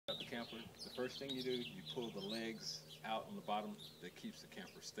camper, the first thing you do, you pull the legs out on the bottom that keeps the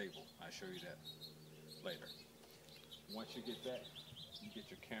camper stable. I'll show you that later. Once you get that, you get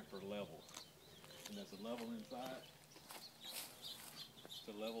your camper level. And there's a level inside.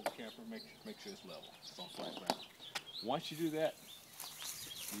 To level the camper, make sure it's level. It's on flat ground. Once you do that,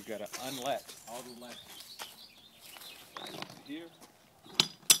 you gotta unlatch all the latches. Here,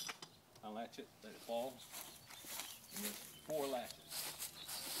 unlatch it, let it fall, and there's 4 latches.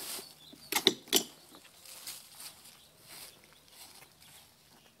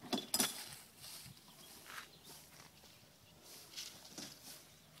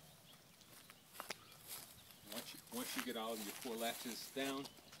 Once you get all of your 4 latches down,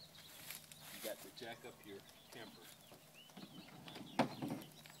 you got to jack up your camper.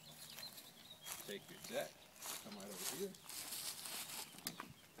 Take your jack, come right over here.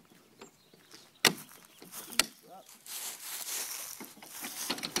 Open this up.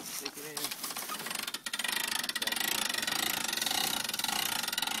 Take it in.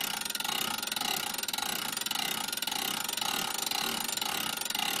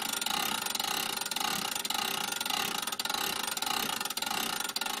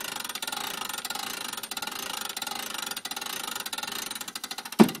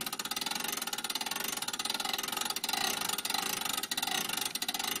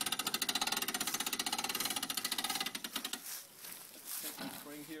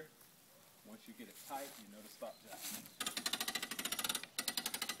 Here. Once you get it tight, you know to stop jack.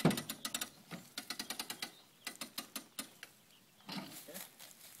 Okay.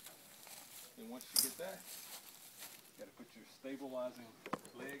 And once you get that, you got to put your stabilizing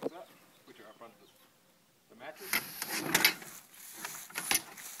legs up, which are up under the mattress.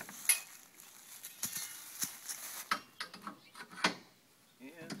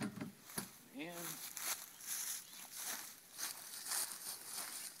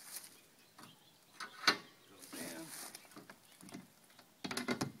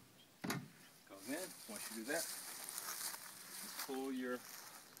 Once you do that, you pull your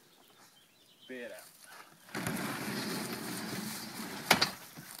bed out.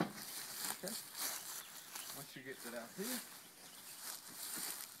 Okay. Once you get that out here,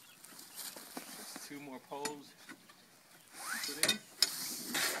 there's 2 more poles you put in.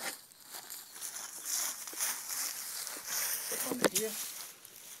 Up under here,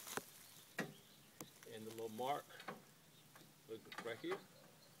 and the little mark, look right here.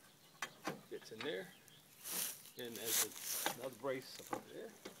 Fits in there, and there's another brace up under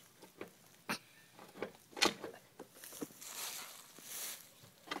there.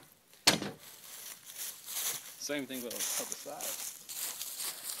 Same thing with the other side.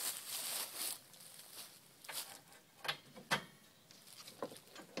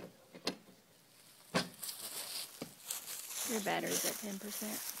 Your battery's at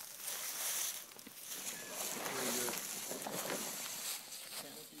 10%.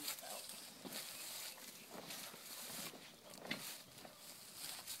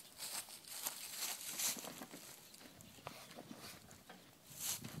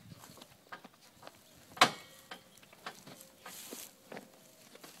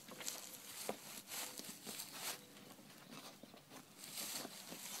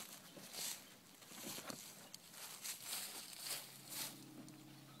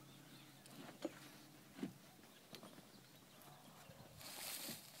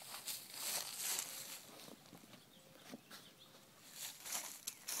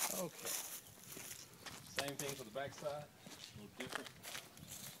 Okay. Same thing for the back side, a little different.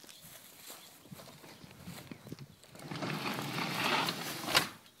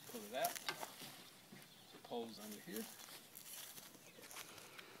 Pull it out. The poles under here.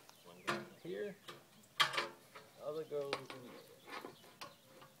 One goes in here. The other goes in here.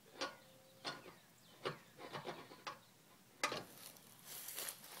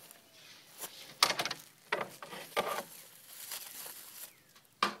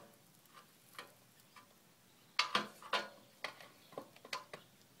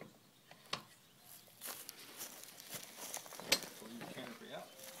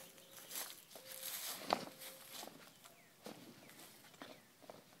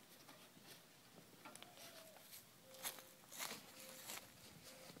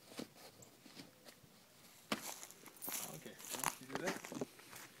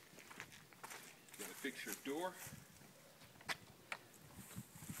 Fix your door.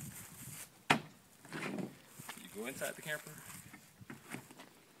 You go inside the camper.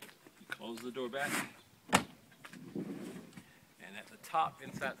 You close the door back. And at the top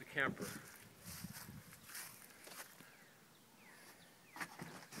inside the camper,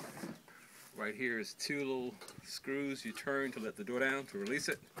 right here is 2 little screws you turn to let the door down to release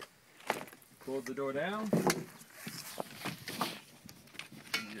it. Pull the door down.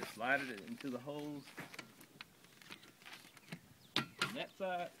 You just slide it into the holes. On that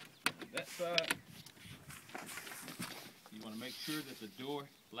side, on that side. You want to make sure that the door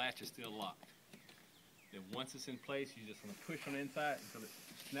latch is still locked. Then once it's in place, you just want to push on the inside until it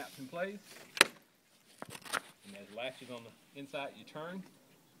snaps in place. And as it latches on the inside, you turn.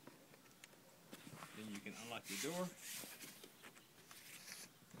 Then you can unlock your door.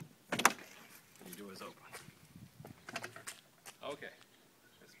 And your door is open. Okay,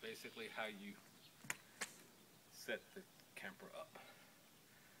 that's basically how you set the camper up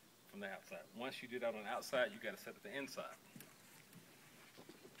from the outside. Once you do that on the outside, you got to set it the inside.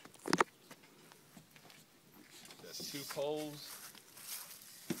 There's 2 poles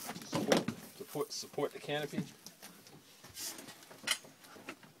to support the canopy.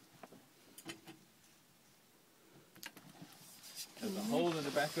 There's a hole in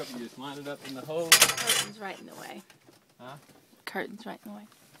the back up. You just line it up in the hole. Curtain's right in the way. Huh? Curtain's right in the way.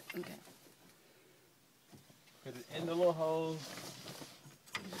 Okay. Put it in the little hole.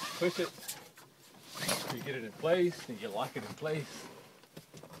 You just push it. You get it in place, and you lock it in place.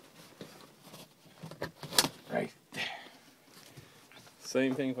 Right there.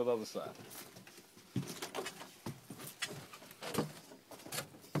 Same thing for the other side.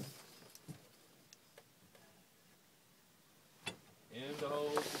 In the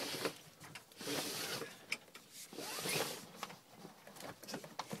hole. Push it.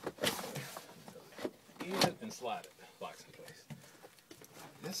 In and slide it. Locks in place.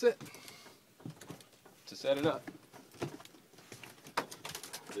 That's it. To set it up.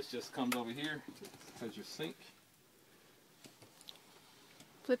 This just comes over here. There's your sink.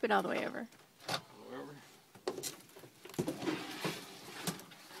 Flip it all the way over. Over.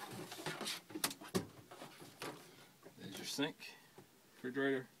 There's your sink,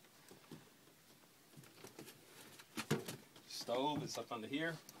 refrigerator. Stove is up under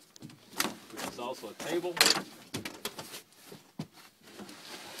here. There's also a table. Put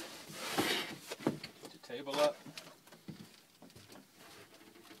your table up.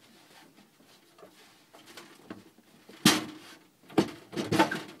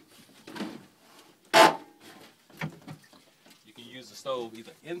 Use the stove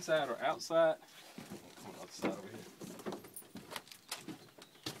either inside or outside. Come on, other side over here.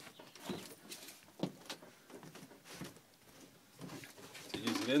 To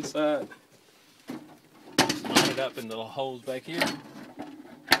use it inside, just line it up in the little holes back here.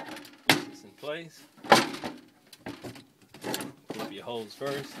 Put this in place. Pull up your holes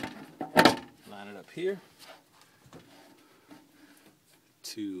first. Line it up here.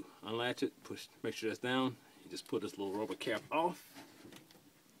 To unlatch it, push, make sure that's down. Just put this little rubber cap off.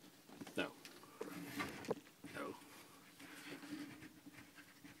 No.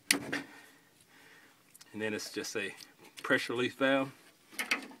 And then it's just a pressure relief valve.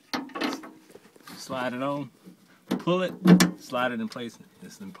 Slide it on, pull it, slide it in place.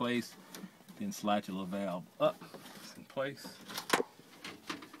 It's in place. Then slide your little valve up. It's in place.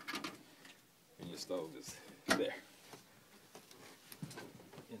 And your stove is there.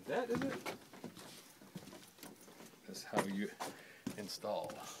 And that is it. That's how you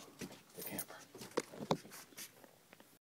install.